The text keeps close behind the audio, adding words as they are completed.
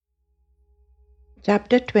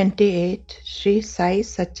Chapter 28 Sri Sai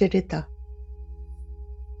Satcharita.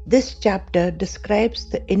 This chapter describes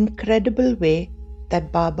the incredible way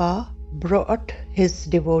that Baba brought his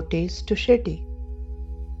devotees to Shirdi.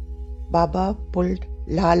 Baba pulled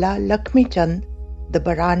Lala Lakhmichand, the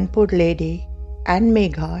Burhanpur lady, and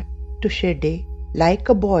Megha to Shirdi like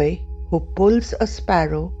a boy who pulls a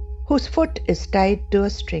sparrow whose foot is tied to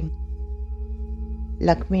a string.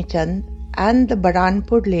 Lakhmichand and the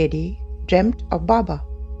Burhanpur lady dreamt of Baba,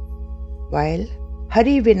 while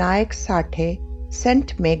Hari Vinayak Sathe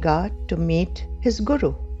sent Megha to meet his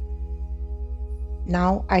Guru.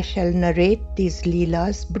 Now I shall narrate these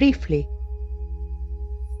Leelas briefly.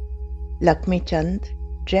 Lakhmichand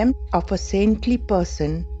dreamt of a saintly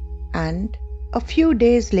person, and a few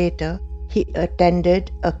days later he attended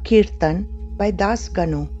a Kirtan by Das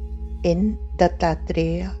Ganu in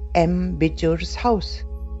Dattatreya Bijur's house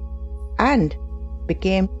and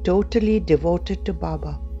became totally devoted to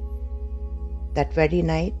Baba. That very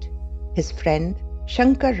night, his friend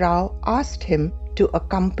Shankar Rao asked him to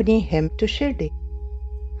accompany him to Shirdi,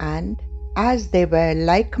 and as they were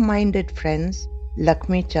like-minded friends,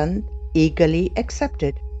 Lakhmichand eagerly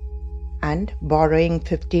accepted, and borrowing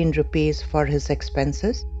 15 rupees for his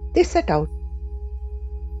expenses, they set out.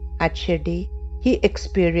 At Shirdi, he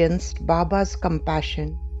experienced Baba's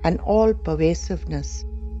compassion and all-pervasiveness.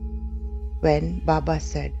 When Baba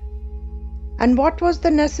said, "And what was the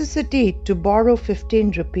necessity to borrow 15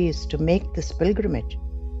 rupees to make this pilgrimage?"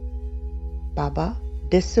 Baba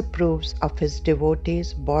disapproves of his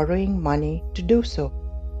devotees borrowing money to do so.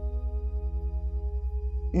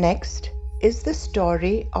 Next is the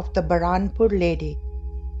story of the Burhanpur lady.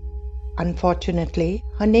 Unfortunately,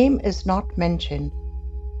 her name is not mentioned.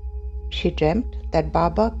 She dreamt that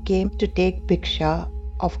Baba came to take Bhiksha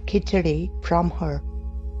of Khichdi from her.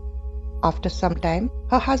 After some time,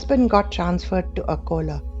 her husband got transferred to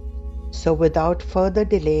Akola, so without further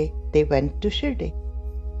delay, they went to Shirdi.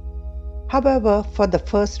 However, for the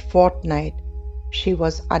first fortnight, she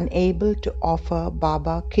was unable to offer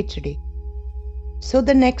Baba Khichdi. So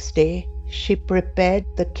the next day, she prepared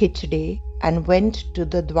the Khichdi and went to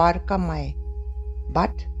the Dwarka Mai,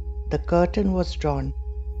 but the curtain was drawn.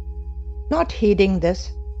 Not heeding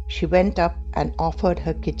this, she went up and offered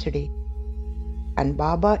her Khichdi, and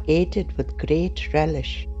Baba ate it with great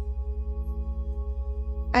relish.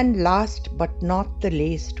 And last but not the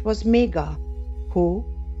least was Megha, who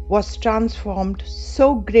was transformed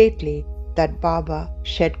so greatly that Baba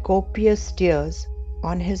shed copious tears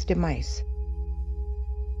on his demise.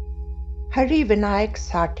 Hari Vinayak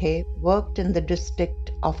Sathe worked in the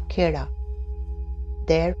district of Kheda.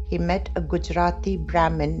 There he met a Gujarati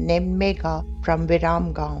Brahmin named Megha from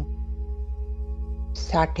Viramgaon.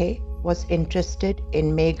 Sathe was interested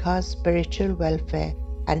in Megha's spiritual welfare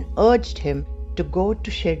and urged him to go to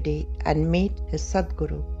Shirdi and meet his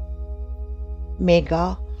Sadguru.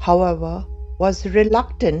 Megha, however, was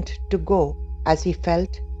reluctant to go as he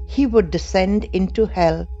felt he would descend into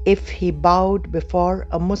hell if he bowed before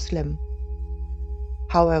a Muslim.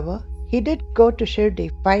 However, he did go to Shirdi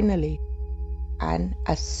finally, and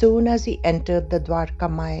as soon as he entered the Dwarka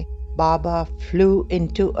Mai, Baba flew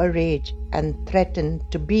into a rage and threatened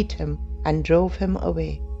to beat him and drove him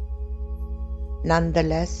away.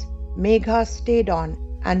 Nonetheless, Megha stayed on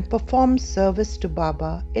and performed service to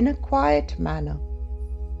Baba in a quiet manner.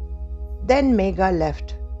 Then Megha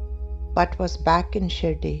left, but was back in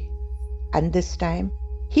Shirdi, and this time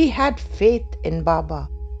he had faith in Baba,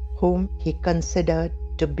 whom he considered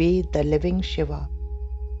to be the living Shiva.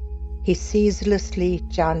 He ceaselessly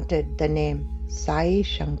chanted the name Sai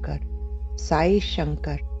Shankar, Sai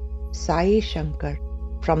Shankar, Sai Shankar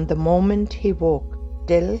from the moment he woke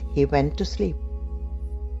till he went to sleep.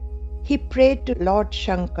 He prayed to Lord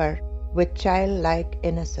Shankar with childlike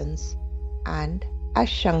innocence, and as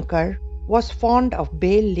Shankar was fond of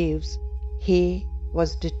bay leaves, he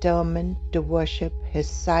was determined to worship his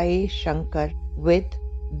Sai Shankar with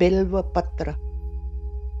Bilva Patra.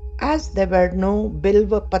 As there were no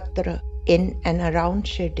Bilva Patra in and around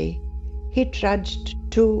Shirdi, he trudged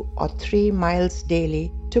 2 or 3 miles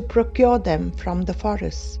daily to procure them from the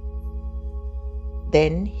forests.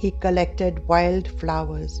 Then he collected wild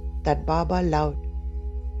flowers that Baba loved,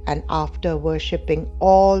 and after worshipping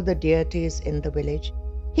all the deities in the village,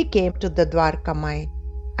 he came to the Dwarka Mai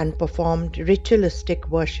and performed ritualistic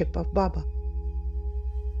worship of Baba.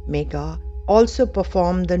 Megha also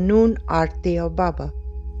performed the noon arti of Baba.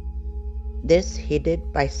 This he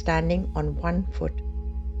did by standing on one foot.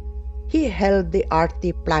 He held the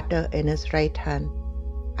arti platter in his right hand,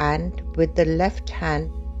 and with the left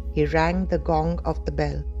hand he rang the gong of the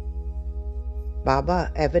bell.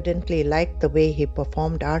 Baba evidently liked the way he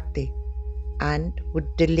performed Aarti and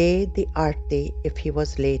would delay the Aarti if he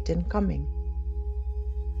was late in coming.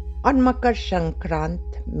 On Makar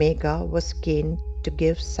Sankranti, Megha was keen to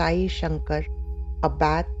give Sai Shankar a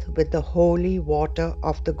bath with the holy water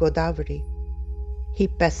of the Godavari. He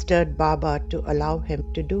pestered Baba to allow him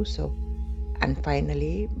to do so, and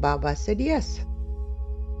finally Baba said yes.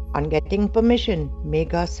 On getting permission,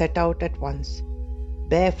 Megha set out at once,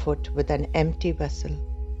 barefoot with an empty vessel,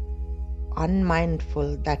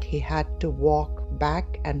 unmindful that he had to walk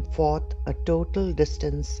back and forth a total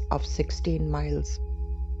distance of 16 miles.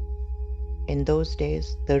 In those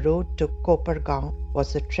days, the road to Kopargaon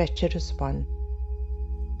was a treacherous one.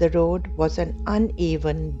 The road was an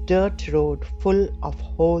uneven dirt road full of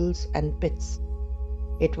holes and pits.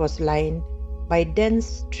 It was lined by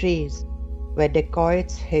dense trees where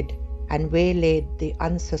dacoits hid and waylaid the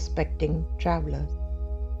unsuspecting travelers.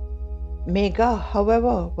 Megha,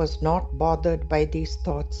 however, was not bothered by these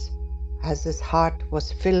thoughts, as his heart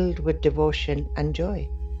was filled with devotion and joy.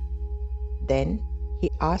 Then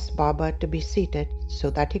he asked Baba to be seated so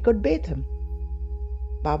that he could bathe him.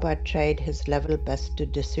 Baba tried his level best to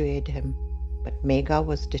dissuade him, but Megha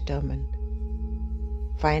was determined.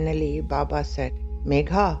 Finally, Baba said,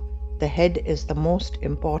 "Megha, the head is the most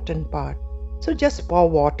important part, so just pour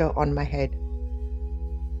water on my head."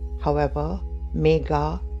 However,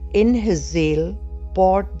 Megha, in his zeal,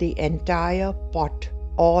 poured the entire pot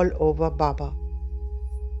all over Baba.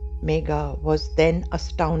 Megha was then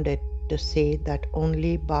astounded to see that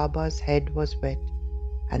only Baba's head was wet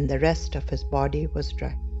and the rest of his body was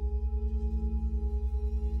dry.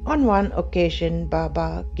 On one occasion,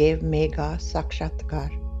 Baba gave Megha Sakshatkar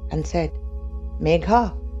and said,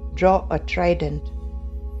 "Megha, draw a trident."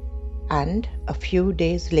 And a few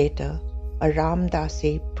days later, a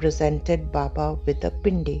Ramdasi presented Baba with a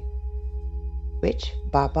pindi, which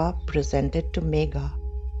Baba presented to Megha.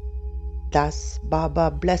 Thus Baba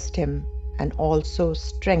blessed him and also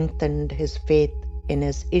strengthened his faith in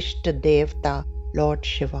his Ishta Devta, Lord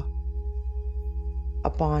Shiva.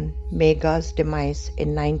 Upon Megha's demise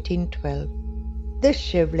in 1912, this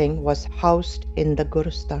Shivling was housed in the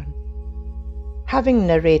Gurustan. Having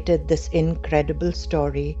narrated this incredible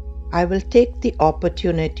story, I will take the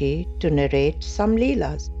opportunity to narrate some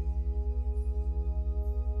Leelas.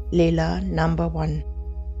 Leela number 1.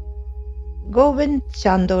 Govind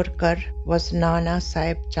Chandorkar was Nana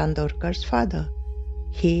Sahib Chandorkar's father.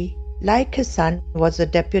 He, like his son, was a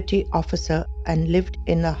deputy officer and lived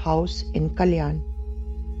in a house in Kalyan.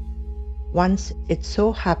 Once it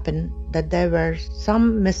so happened that there were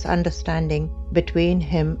some misunderstanding between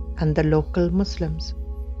him and the local Muslims.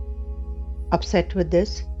 Upset with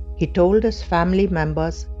this, he told his family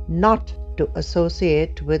members not to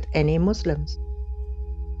associate with any Muslims.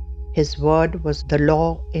 His word was the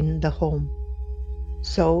law in the home.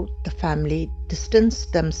 So the family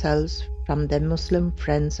distanced themselves from their Muslim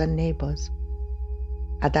friends and neighbors.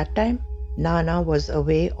 At that time, Nana was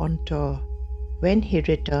away on tour. When he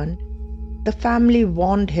returned, the family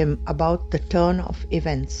warned him about the turn of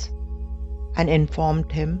events and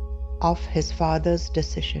informed him of his father's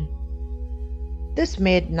decision. This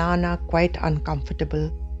made Nana quite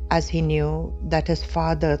uncomfortable, as he knew that his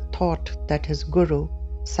father thought that his guru,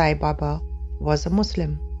 Sai Baba, was a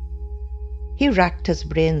Muslim. He racked his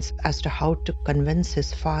brains as to how to convince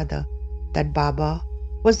his father that Baba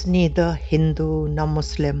was neither Hindu nor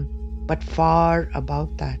Muslim, but far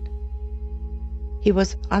above that. He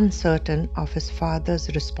was uncertain of his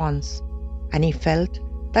father's response, and he felt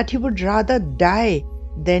that he would rather die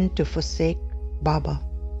than to forsake Baba.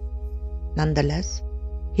 Nonetheless,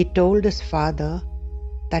 he told his father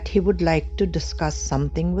that he would like to discuss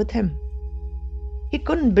something with him. He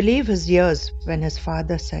couldn't believe his ears when his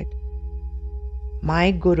father said,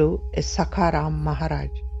 "My guru is Sakharam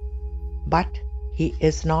Maharaj, but he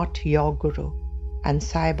is not your guru, and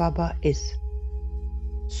Sai Baba is.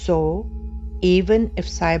 So, even if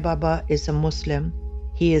Sai Baba is a Muslim,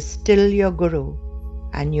 he is still your guru,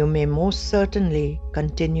 and you may most certainly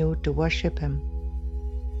continue to worship him.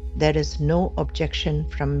 There is no objection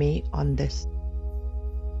from me on this."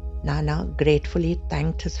 Nana gratefully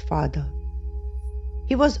thanked his father.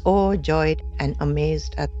 He was overjoyed and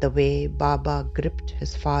amazed at the way Baba gripped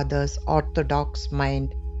his father's orthodox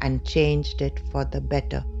mind and changed it for the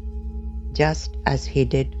better, just as he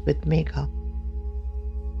did with Megha.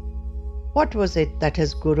 What was it that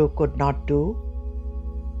his guru could not do?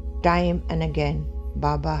 Time and again,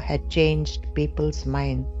 Baba had changed people's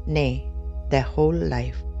minds, nay, their whole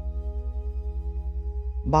life.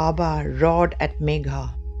 Baba roared at Megha,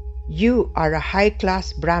 "You are a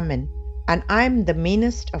high-class Brahmin, and I'm the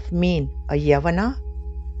meanest of mean, a Yavana,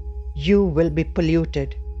 you will be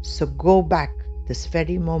polluted, so go back this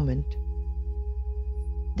very moment.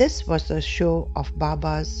 This was a show of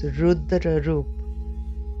Baba's Rudra Roop.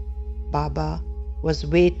 Baba was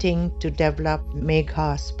waiting to develop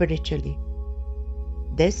Megha spiritually.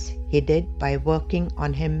 This he did by working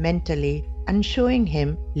on him mentally and showing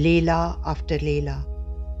him Leela after Leela.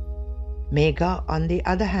 Megha, on the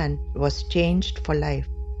other hand, was changed for life.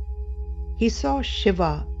 He saw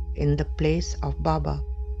Shiva in the place of Baba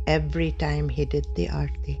every time he did the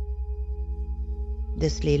Aarti.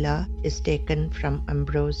 This Leela is taken from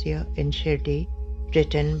Ambrosia in Shirdi,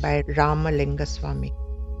 written by Ramalinga Swami.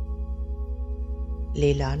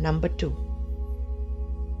 Leela number 2.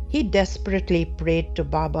 He desperately prayed to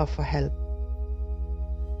Baba for help.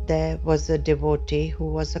 There was a devotee who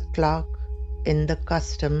was a clerk in the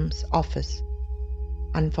customs office.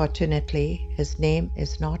 Unfortunately, his name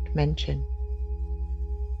is not mentioned.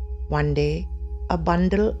 One day, a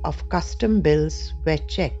bundle of custom bills were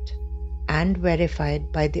checked and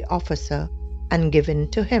verified by the officer and given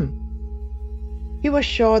to him. He was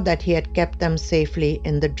sure that he had kept them safely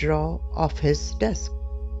in the drawer of his desk.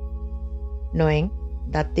 Knowing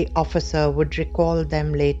that the officer would recall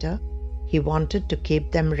them later, he wanted to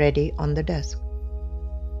keep them ready on the desk.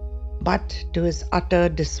 But to his utter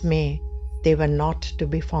dismay, they were not to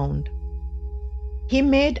be found. He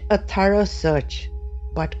made a thorough search,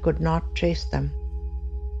 but could not trace them.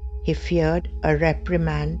 He feared a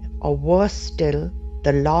reprimand, or worse still,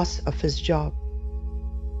 the loss of his job.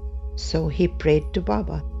 So he prayed to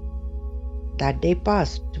Baba. That day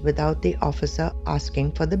passed without the officer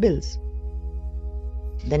asking for the bills.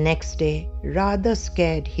 The next day, rather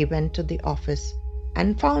scared, he went to the office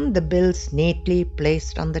and found the bills neatly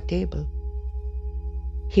placed on the table.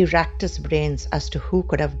 He racked his brains as to who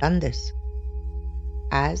could have done this,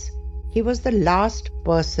 as he was the last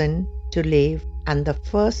person to leave and the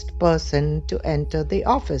first person to enter the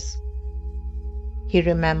office. He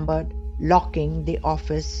remembered locking the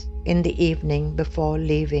office in the evening before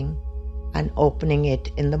leaving and opening it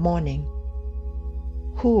in the morning.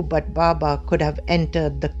 Who but Baba could have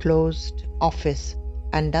entered the closed office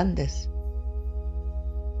and done this?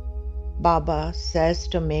 Baba says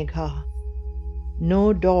to Megha,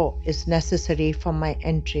 "No door is necessary for my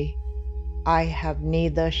entry. I have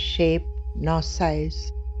neither shape nor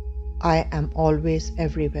size. I am always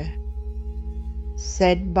everywhere,"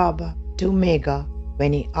 said Baba to Megha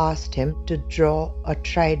when he asked him to draw a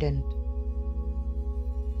trident.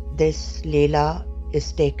 This Leela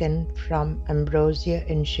is taken from Ambrosia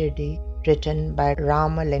in Shirdi, written by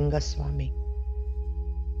Ramalinga Swami.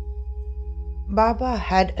 Baba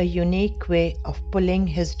had a unique way of pulling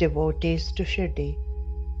his devotees to Shirdi.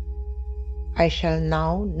 I shall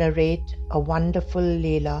now narrate a wonderful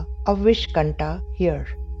Leela of Vishkanta here.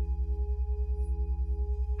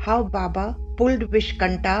 How Baba pulled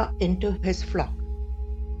Vishkanta into his flock.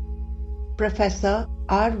 Professor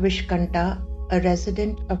R. Vishkanta, a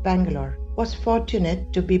resident of Bangalore, was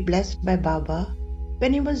fortunate to be blessed by Baba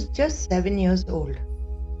when he was just 7 years old.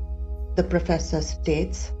 The professor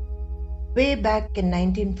states, "Way back in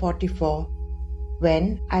 1944,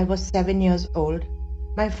 when I was 7 years old,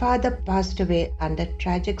 my father passed away under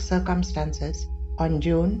tragic circumstances on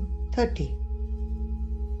June 30.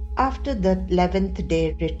 After the 11th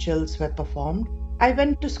day rituals were performed, I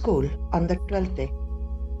went to school on the 12th day.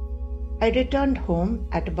 I returned home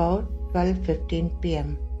at about 12:15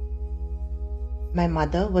 p.m. My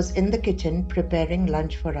mother was in the kitchen preparing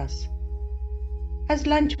lunch for us. As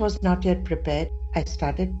lunch was not yet prepared, I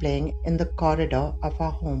started playing in the corridor of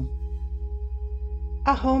our home.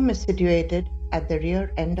 Our home is situated at the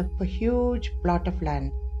rear end of a huge plot of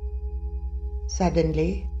land.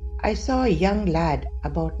 Suddenly, I saw a young lad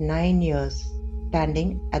about 9 years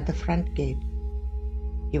standing at the front gate.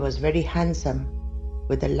 He was very handsome,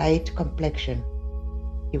 with a light complexion.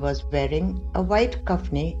 He was wearing a white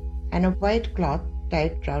kafni and a white cloth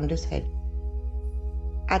tied round his head.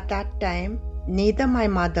 At that time, neither my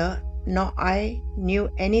mother nor I knew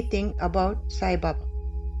anything about Sai Baba.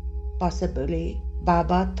 Possibly,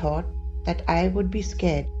 Baba thought that I would be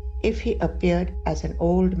scared if he appeared as an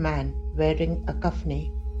old man wearing a kafni.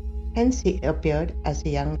 Hence he appeared as a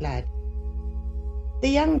young lad. The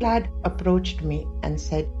young lad approached me and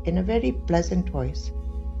said in a very pleasant voice,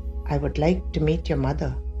 "I would like to meet your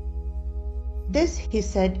mother." This he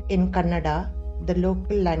said in Kannada, the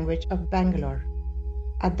local language of Bangalore.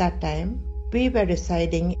 At that time, we were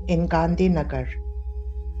residing in Gandhinagar.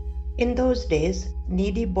 In those days,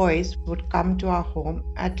 needy boys would come to our home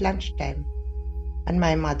at lunchtime, and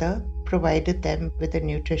my mother provided them with a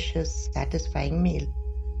nutritious, satisfying meal.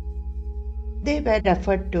 They were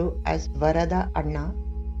referred to as Varada Anna,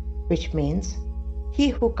 which means he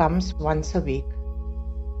who comes once a week.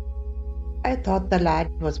 I thought the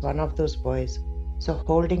lad was one of those boys, so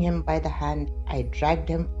holding him by the hand, I dragged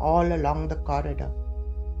him all along the corridor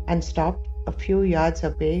and stopped a few yards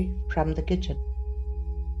away from the kitchen.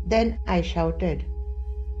 Then I shouted,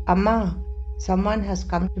 "Amma, someone has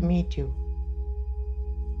come to meet you."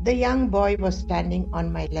 The young boy was standing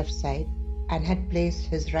on my left side and had placed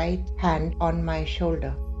his right hand on my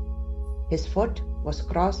shoulder. His foot was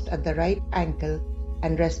crossed at the right ankle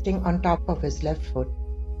and resting on top of his left foot.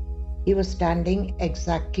 He was standing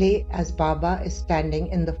exactly as Baba is standing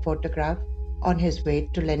in the photograph on his way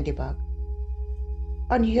to Lendibag.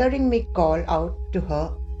 On hearing me call out to her,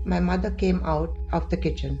 my mother came out of the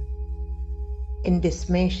kitchen. In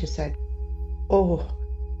dismay, she said, "Oh,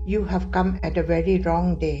 you have come at a very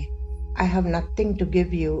wrong day. I have nothing to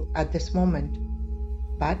give you at this moment.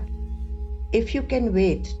 But if you can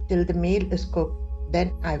wait till the meal is cooked,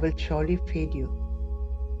 then I will surely feed you."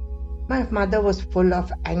 My mother was full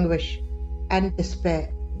of anguish and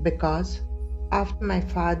despair because after my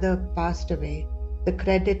father passed away, the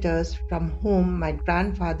creditors from whom my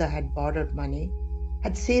grandfather had borrowed money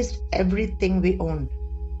had seized everything we owned.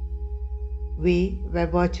 We were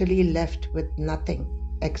virtually left with nothing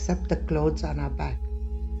except the clothes on our back.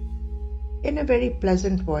 In a very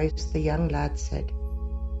pleasant voice, the young lad said,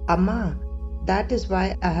 "Amma, that is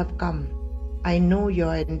why I have come. I know you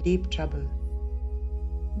are in deep trouble."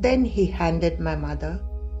 Then he handed my mother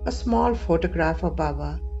a small photograph of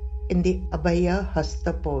Baba in the Abhaya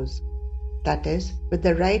Hasta pose, that is, with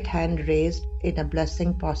the right hand raised in a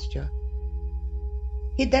blessing posture.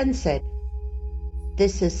 He then said,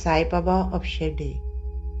 "This is Sai Baba of Shirdi.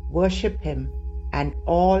 Worship him and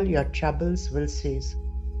all your troubles will cease."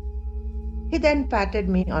 He then patted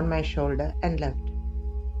me on my shoulder and left.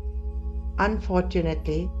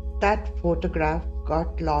 Unfortunately, that photograph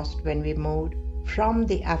got lost when we moved from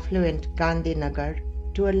the affluent Gandhinagar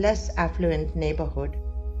to a less affluent neighborhood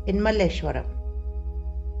in Malleshwaram.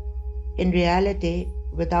 In reality,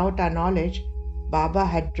 without our knowledge, Baba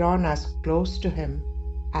had drawn us close to him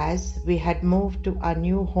as we had moved to our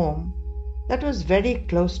new home that was very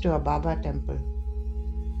close to a Baba temple.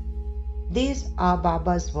 These are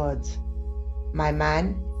Baba's words. "My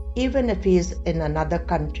man, even if he is in another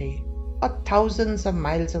country or thousands of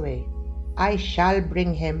miles away, I shall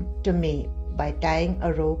bring him to me by tying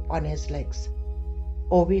a rope on his legs."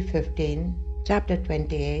 OV 15, Chapter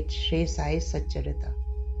 28, Sri Sai Satcharita.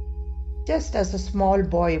 Just as a small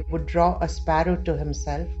boy would draw a sparrow to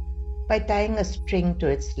himself by tying a string to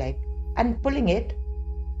its leg and pulling it,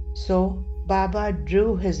 so Baba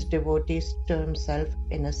drew his devotees to himself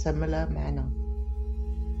in a similar manner.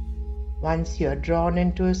 Once you are drawn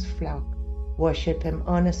into his flock, worship him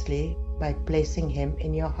earnestly by placing him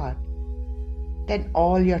in your heart. Then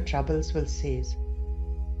all your troubles will cease.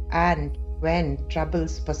 And when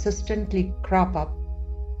troubles persistently crop up,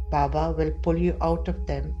 Baba will pull you out of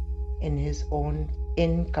them in his own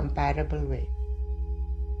incomparable way.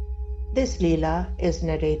 This Leela is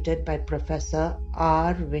narrated by Professor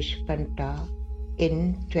R. Vishkanta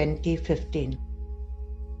in 2015.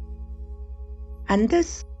 And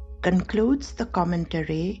this concludes the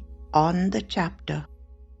commentary on the chapter.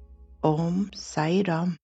 Om Sai Ram.